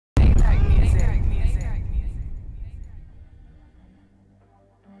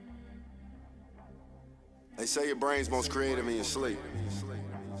They say your brain's most creative in your sleep.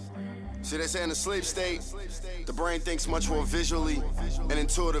 See, they say in the sleep state, the brain thinks much more visually and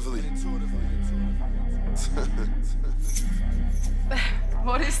intuitively.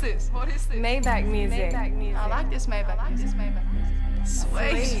 What is this? What is this? Maybach music. I like this Maybach.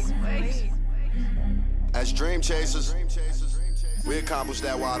 Sweet. As dream chasers, we accomplish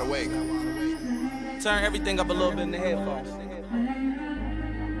that wide awake. Turn everything up a little bit in the headphones.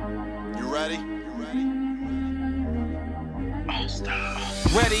 You ready?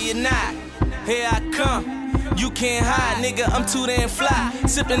 Ready or not, here I come. You can't hide, nigga, I'm too damn fly.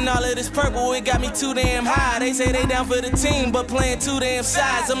 Sipping all of this purple, it got me too damn high. They say they down for the team, but playing too damn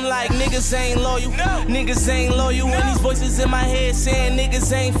sides. I'm like, niggas ain't loyal, niggas ain't loyal. When these voices in my head saying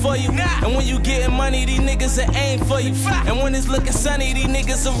niggas ain't for you. And when you getting money, these niggas are aim for you. And when it's looking sunny, these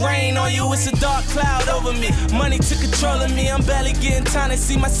niggas will rain on you. It's a dark cloud over me, money took control of me. I'm barely getting time to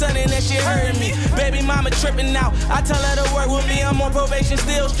see my son and that shit hurting me. Baby mama tripping out, I tell her to work with me. I'm on probation,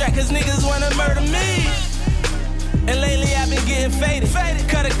 still strapped, cause niggas wanna murder me. And lately I've been getting faded.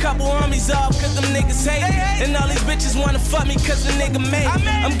 Cut a couple homies off cause them niggas hate it. And all these bitches wanna fuck me cause the nigga made it.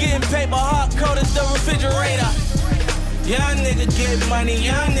 I'm getting paper hard cold as the refrigerator. Young nigga get money,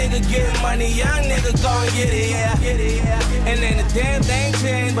 young nigga get money, young nigga gon' get it, yeah. And then the damn thing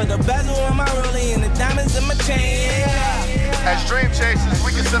changed, but the bezel on my rollie and the diamonds in my chain, yeah. As dream chasers,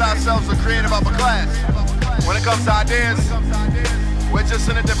 we consider ourselves a creative upper class. When it comes to ideas, we're just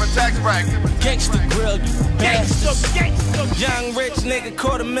in a different tax bracket. Gangsta grill, you bastards. Young rich nigga,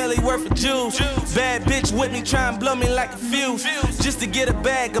 $250,000 worth of jewels. Bad bitch with me, try and blow me like a fuse. Just to get a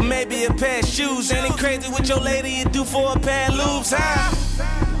bag or maybe a pair of shoes. Ain't it crazy what your lady you do for a pair of loops, huh?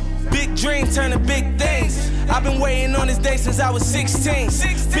 Big dreams turn to big things. I've been waiting on this day since I was 16.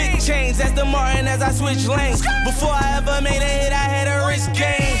 Big chains, that's the Martin as I switch lanes. Before I ever made a hit, I had a wrist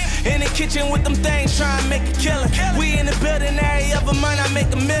game. In the kitchen with them things, trying to make a killing. We in the building, every other month I make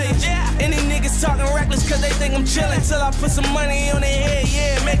 $1 million. Any niggas talking reckless cause they think I'm chillin'. Till I put some money on their head,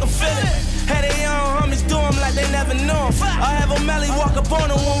 yeah, make them feel it. Had their own homies do them like they never knew them. I have O'Malley walk up on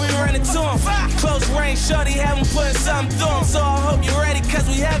them when we run into them. Close range, shorty, have them putting something through them. So I hope you ready cause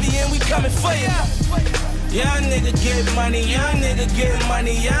we heavy and we coming for you. Young nigga get money, young nigga get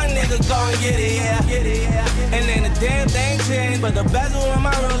money, young nigga gon' get it, yeah. And then the damn thing changed, but the bezel on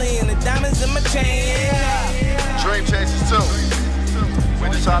my rollie and the diamonds in my chain, yeah. Dream chasers too. We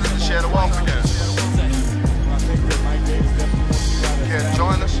decided to share the wealth again. Care to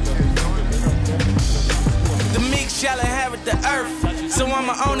join us? The meek shall inherit the earth. So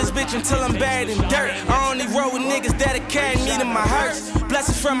I'ma own this bitch until I'm buried in dirt. I only roll with niggas that'll carry me to my hearse.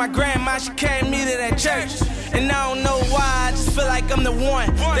 Blessings from my grandma, she carried me to that church. And I don't know why, I just feel like I'm the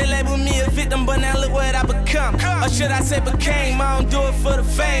one. They label me a victim, but now look what I become. Or should I say became? I don't do it for the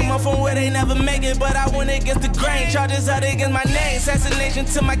fame. I'm from where they never make it, but I went against the grain. Charges out against my name, assassination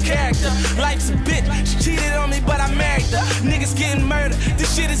to my character. Life's a bitch, she cheated on me, but I married her. Niggas getting murdered,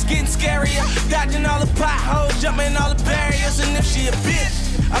 this shit is getting scarier. Dodging all the potholes, jumping all the barriers. And if she a bitch,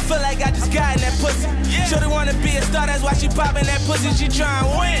 I feel like I just got in that pussy. Shorty wanna be a star, that's why she poppin' that pussy, she tryna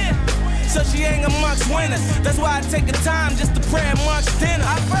win. So she ain't amongst winners. That's why I take the time just to pray amongst dinner.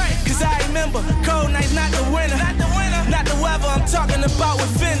 Cause I remember, cold nights, not the winter. Not the weather, I'm talking about with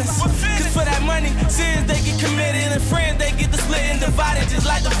fitness. Cause for that money, sins they get committed, and friends they get the split and divided just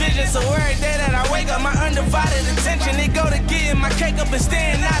like division. So every day that I wake up, my undivided attention, it go to getting my cake up and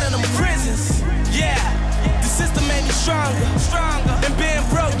staying out of them prisons. Yeah, the system made me stronger. And being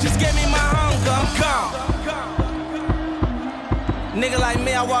broke just gave me my hunger, I'm gone. Nigga like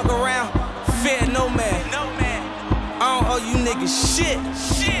me, I walk around, fear no man. I don't owe you niggas shit.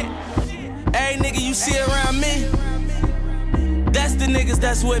 Every nigga you see around me, that's the niggas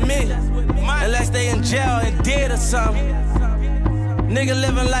that's with me. Unless they in jail and dead or something. Nigga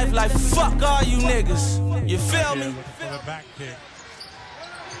living life like fuck all you niggas. You feel me? For the back kick.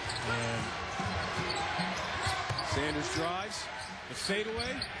 And Sanders drives, the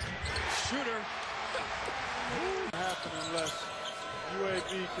fadeaway, shooter. Happen unless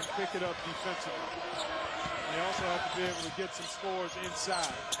UAB can pick it up defensively. They also have to be able to get some scores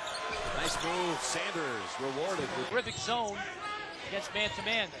inside. Nice move, Sanders rewarded. Terrific zone against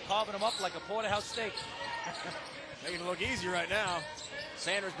man-to-man, carving him up like a porterhouse steak. Making it look easy right now.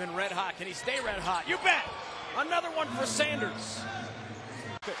 Sanders been red hot. Can he stay red hot? You bet! Another one for Sanders.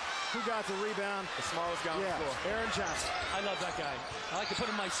 Who got the rebound? The smallest guy on the floor. Aaron Johnson. I love that guy. I like to put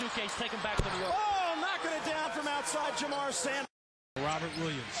him in my suitcase, take him back to New York. Oh, knocking it down from outside Jamarr Sanders. Robert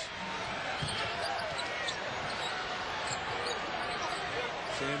Williams.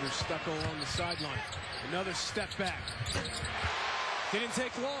 Sanders stuck along the sideline. Another step back. Didn't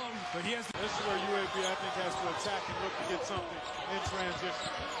take long, but he has. This is where UAB, I think, has to attack and look to get something in transition.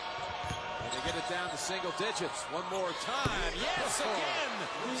 And they get it down to single digits. One more time. Yes,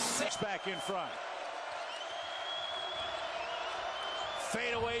 again. 6 back in front.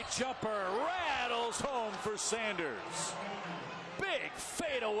 Fadeaway jumper rattles home for Sanders. Big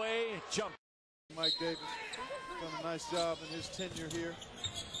fadeaway jump. Mike Davis done a nice job in his tenure here.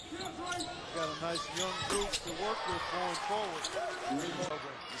 Got a nice young group to work with going forward.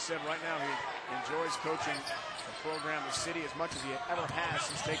 He said right now he enjoys coaching the program, the city, as much as he ever has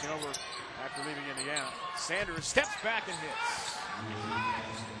since taking over after leaving Indiana. Sanders steps back and hits.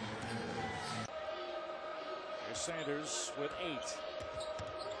 Here's Sanders with 8.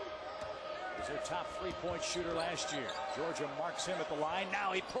 He's their top 3-point shooter last year. Georgia marks him at the line.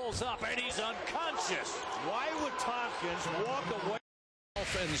 Now he pulls up and he's unconscious. Why would Tompkins walk away?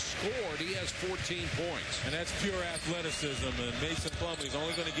 And scored. He has 14 points. And that's pure athleticism. And Mason Plumlee's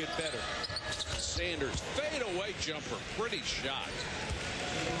only going to get better. Sanders, fadeaway jumper. Pretty shot.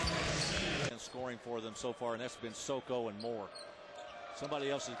 And scoring for them so far, and that's been Soko and Moore. Somebody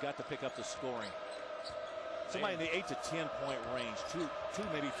else has got to pick up the scoring. Somebody in the 8 to 10 point range. Two,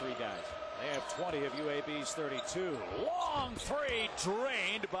 maybe 3 guys. They have 20 of UAB's 32. Long 3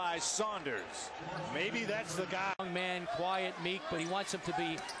 drained by Saunders. Maybe that's the guy. Young man, quiet, meek, but he wants him to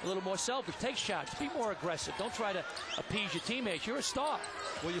be a little more selfish. Take shots. Be more aggressive. Don't try to appease your teammates. You're a star.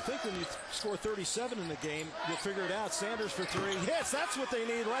 Well, you think when you score 37 in the game, you'll figure it out. Sanders for 3 hits. That's what they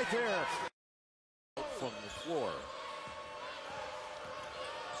need right there. From the floor.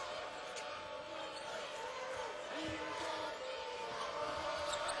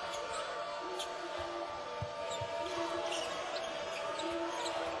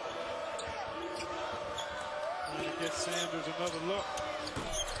 Get Sanders another look.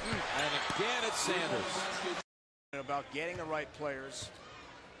 And again it's Sanders. About getting the right players.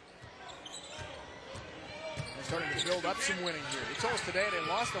 They're starting to build up some winning here. They told us today they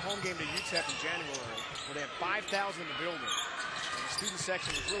lost the home game to UTEP in January, where they had 5,000 in the building. And the student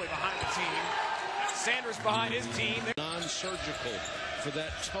section was really behind the team. Sanders behind his team. Non-surgical for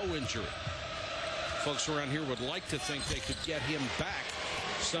that toe injury. Folks around here would like to think they could get him back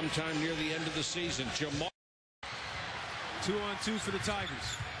sometime near the end of the season. Jamarr. 2-on-2 for the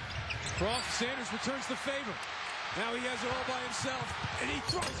Tigers. Sanders returns the favor. Now he has it all by himself, and he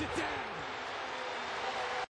throws it down.